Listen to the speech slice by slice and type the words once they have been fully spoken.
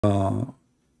A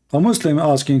Muslim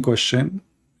asking question.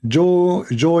 Joy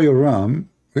Ram,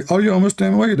 are you a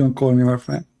Muslim? Why you don't call me, my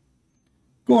friend?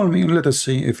 Call me and let us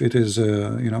see if it is,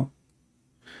 you know.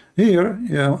 Here,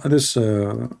 yeah, this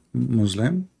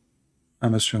Muslim,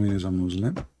 I'm assuming he's a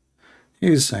Muslim.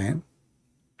 He is saying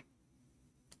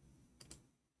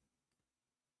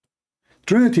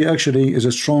Trinity actually is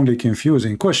a strongly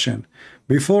confusing question.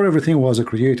 Before everything was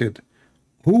created,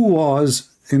 who was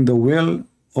in the will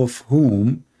of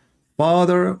whom?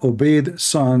 Father obeyed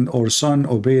Son, or Son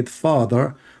obeyed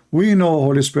Father. We know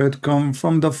Holy Spirit come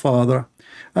from the Father.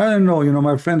 I don't know, you know,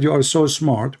 my friend, you are so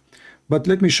smart, but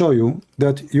let me show you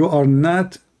that you are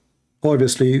not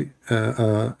obviously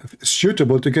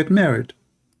suitable to get married.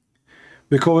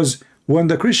 Because when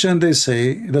the Christian, they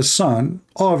say the Son,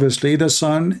 obviously the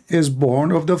Son is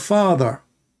born of the Father.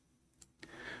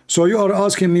 So you are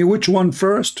asking me which one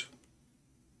first?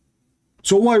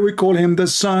 So why we call him the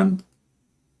Son?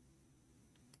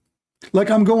 Like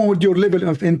I'm going with your level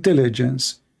of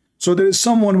intelligence. So there is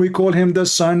someone we call him the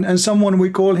Son and someone we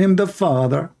call him the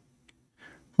Father.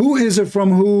 Who is it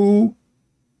from who?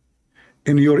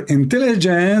 In your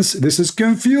intelligence, this is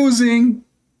confusing.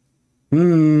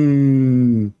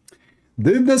 Did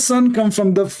the Son come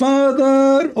from the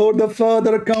Father or the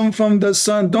Father come from the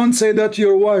Son? Don't say that to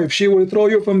your wife. She will throw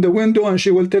you from the window and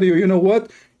she will tell you, you know what?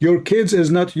 Your kids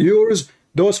is not yours.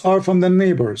 Those are from the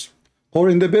neighbors. Or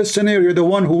in the best scenario, the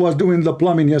one who was doing the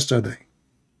plumbing yesterday.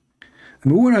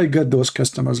 And where I got those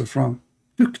customers from?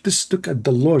 Look at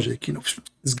the logic. You know,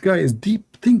 this guy is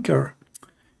deep thinker.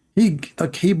 He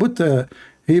put a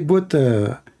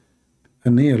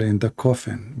nail in the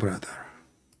coffin, brother.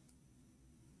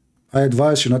 I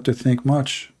advise you not to think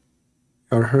much.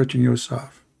 You're hurting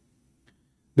yourself.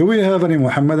 Do we have any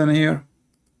Muhammadan here?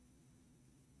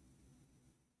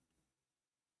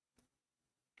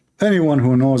 Anyone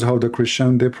who knows how the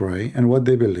Christian they pray and what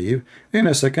they believe, in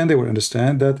a second they will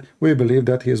understand that we believe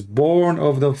that he is born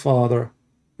of the Father.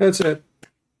 That's it.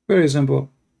 Very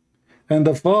simple. And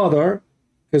the Father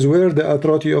is where the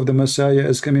authority of the Messiah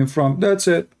is coming from. That's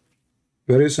it.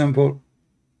 Very simple.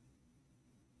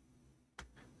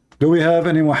 Do we have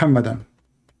any Muhammadan?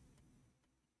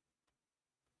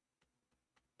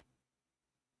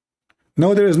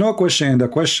 No, there is no question in the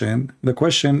question. The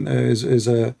question is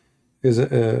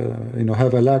you know,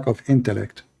 have a lack of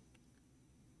intellect.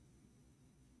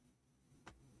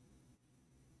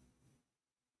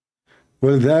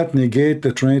 Will that negate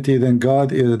the Trinity? Then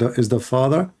God is the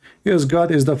Father? Yes,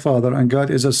 God is the Father and God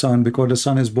is the Son, because the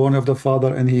Son is born of the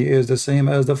Father and he is the same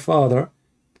as the Father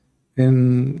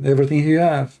in everything he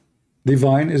has.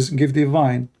 Divine is give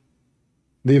divine.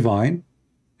 Divine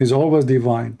is always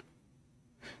divine.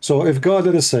 So if God,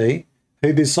 let us say,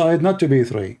 he decided not to be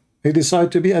three, he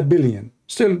decided to be a billion.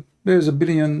 Still, there's a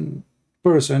billion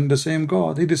person, the same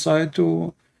God. He decided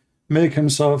to make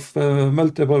himself a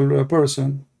multiple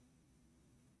person.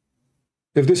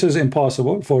 If this is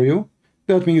impossible for you,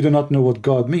 that means you do not know what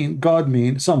God means. God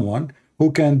means someone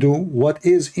who can do what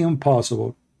is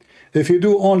impossible. If you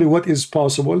do only what is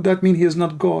possible, that means he is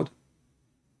not God.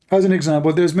 As an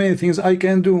example, there's many things I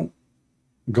can do.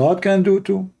 God can do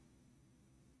too.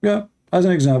 Yeah, as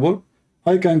an example,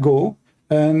 I can go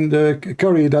and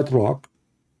carry that rock,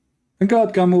 and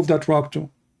God can move that rock too.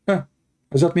 Yeah.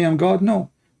 Does that mean I'm God? No.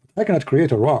 I cannot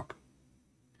create a rock.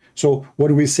 So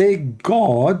when we say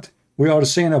God, we are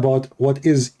saying about what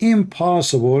is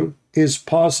impossible is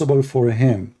possible for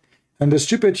him. And the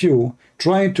stupid you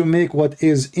trying to make what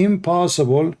is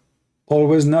impossible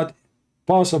always not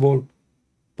possible.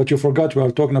 But you forgot we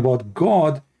are talking about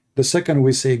God. The second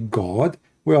we say God,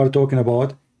 we are talking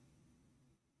about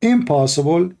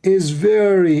impossible is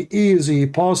very easy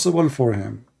possible for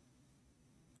him.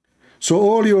 So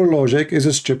all your logic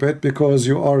is stupid because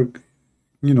you are,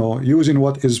 you know, using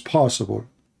what is possible.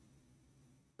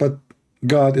 But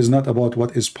God is not about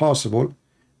what is possible.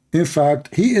 In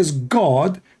fact, he is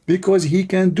God because he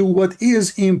can do what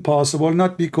is impossible,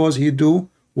 not because he do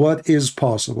what is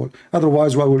possible.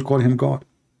 Otherwise, why will call him God?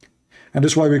 And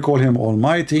that's why we call him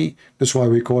Almighty. That's why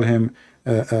we call him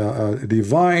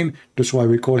divine. That's why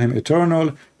we call him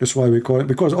eternal. That's why we call him,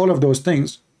 because all of those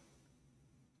things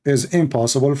is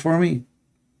impossible for me.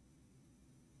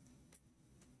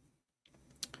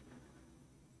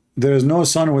 There is no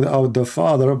Son without the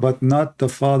Father, but not the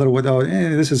Father without...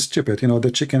 this is stupid, you know,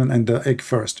 the chicken and the egg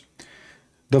first.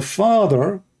 The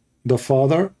Father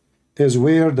is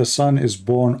where the Son is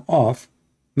born of,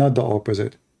 not the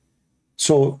opposite.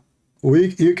 So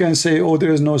you can say, oh,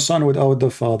 there is no Son without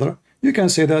the Father. You can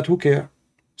say that, who cares?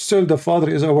 Still, the Father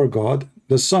is our God.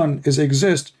 The Son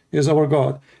is our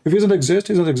God. If he doesn't exist,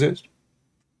 he doesn't exist.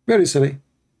 Very silly.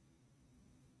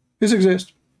 He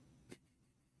exists.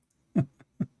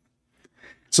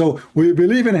 So we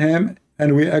believe in him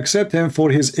and we accept him for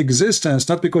his existence,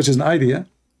 not because he's an idea.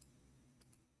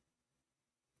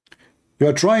 You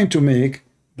are trying to make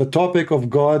the topic of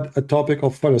God a topic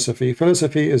of philosophy.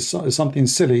 Philosophy is something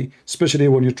silly, especially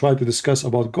when you try to discuss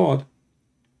about God,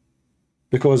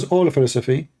 because all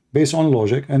philosophy based on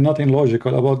logic and nothing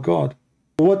logical about God.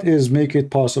 What is make it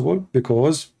possible?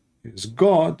 Because it's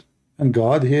God, and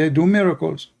God here do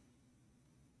miracles.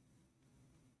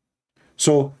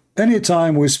 So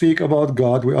anytime we speak about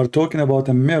God, we are talking about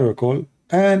a miracle,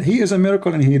 and he is a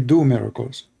miracle and he do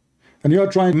miracles. And you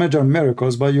are trying to measure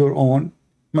miracles by your own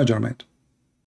measurement.